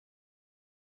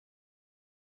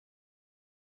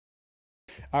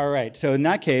All right, so in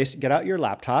that case, get out your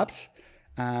laptops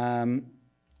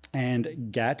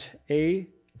and get a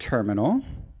terminal.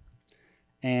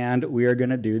 And we are going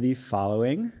to do the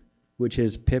following, which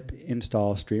is pip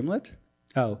install Streamlet.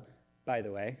 Oh, by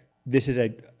the way, this is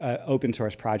an open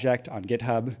source project on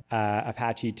GitHub,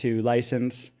 Apache 2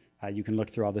 license. You can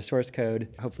look through all the source code.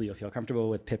 Hopefully you'll feel comfortable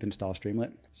with pip install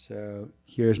Streamlet. So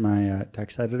here's my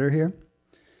text editor here.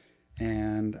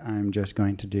 And I'm just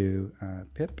going to do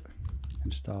pip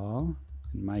install,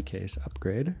 in my case,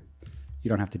 upgrade. You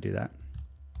don't have to do that.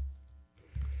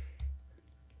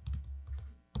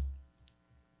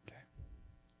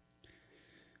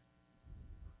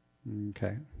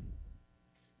 Okay.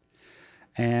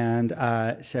 And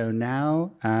so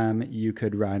now you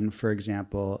could run, for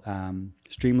example,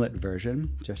 Streamlit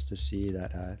version, just to see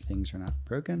that things are not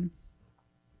broken.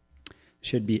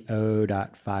 Should be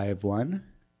 0.51.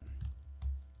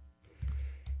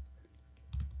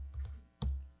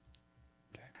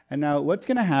 Okay. And now what's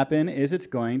going to happen is it's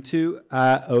going to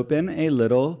open a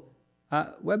little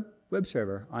web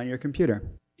server on your computer.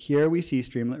 Here we see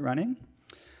Streamlit running.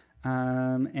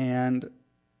 And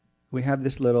we have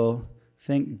this little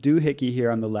thing, doohickey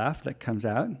here on the left that comes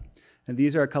out. And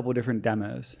these are a couple different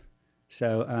demos.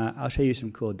 So I'll show you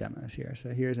some cool demos here. So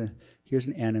here's an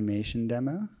animation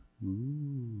demo.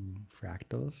 Ooh,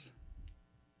 fractals.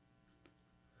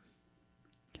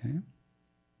 Okay.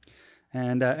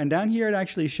 And down here it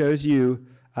actually shows you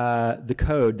the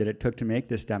code that it took to make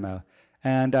this demo.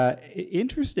 And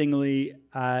interestingly,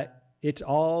 it's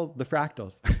all the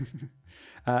fractals.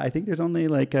 I think there's only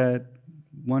like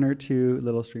one or two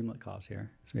little Streamlit calls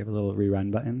here. So we have a little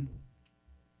rerun button.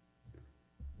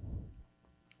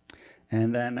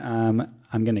 And then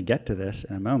I'm going to get to this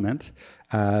in a moment,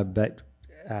 but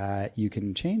you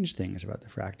can change things about the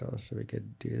fractals. So we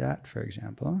could do that, for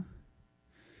example.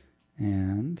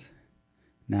 And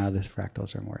now the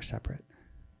fractals are more separate.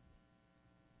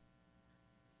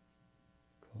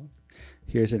 Cool.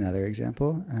 Here's another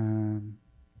example.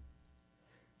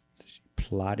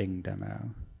 Plotting demo.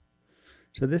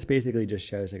 So this basically just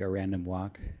shows like a random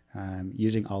walk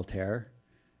using Altair,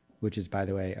 which is, by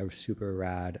the way, a super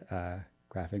rad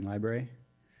graphing library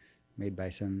made by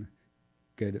some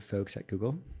good folks at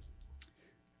Google,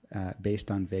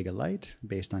 based on Vega Lite,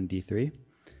 based on D3.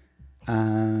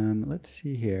 Let's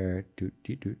see here.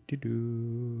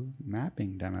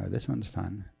 Mapping demo. This one's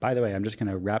fun. By the way, I'm just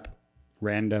going to rep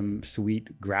random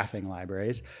sweet graphing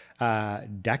libraries.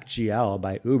 DeckGL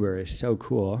by Uber is so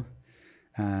cool.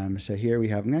 So here we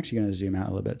have, I'm actually going to zoom out a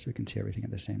little bit so we can see everything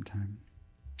at the same time.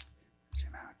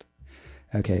 Zoom out.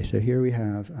 Okay, so here we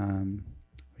have,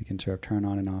 we can sort of turn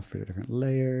on and off for the different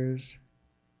layers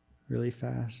really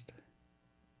fast.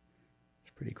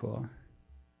 It's pretty cool.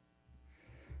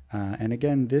 And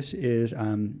again, this is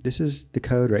the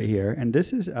code right here. And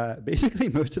this is, basically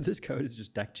most of this code is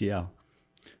just DeckGL.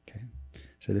 Okay.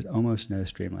 So there's almost no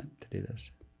Streamlit to do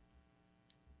this.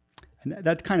 And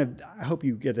that's kind of, I hope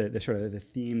you get the sort of the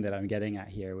theme that I'm getting at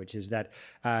here, which is that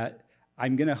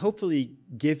I'm going to hopefully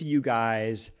give you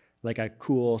guys like a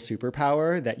cool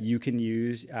superpower that you can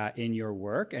use in your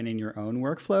work and in your own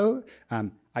workflow.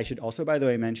 I should also, by the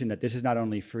way, mention that this is not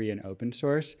only free and open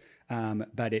source,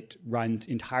 but it runs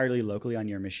entirely locally on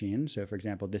your machine. So for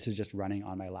example, this is just running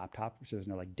on my laptop, so there's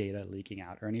no like data leaking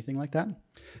out or anything like that.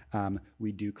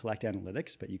 We do collect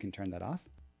analytics, but you can turn that off.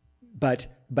 But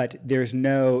there's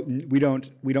no, we don't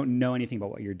know anything about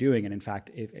what you're doing. And in fact,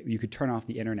 if you could turn off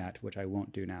the internet, which I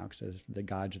won't do now because the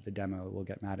gods of the demo will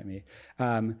get mad at me.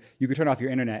 You could turn off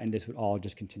your internet and this would all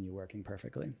just continue working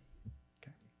perfectly.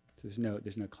 Okay. So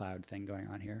there's no cloud thing going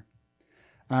on here.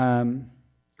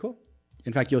 Cool.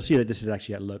 In fact, you'll see that this is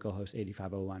actually at localhost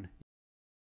 8501.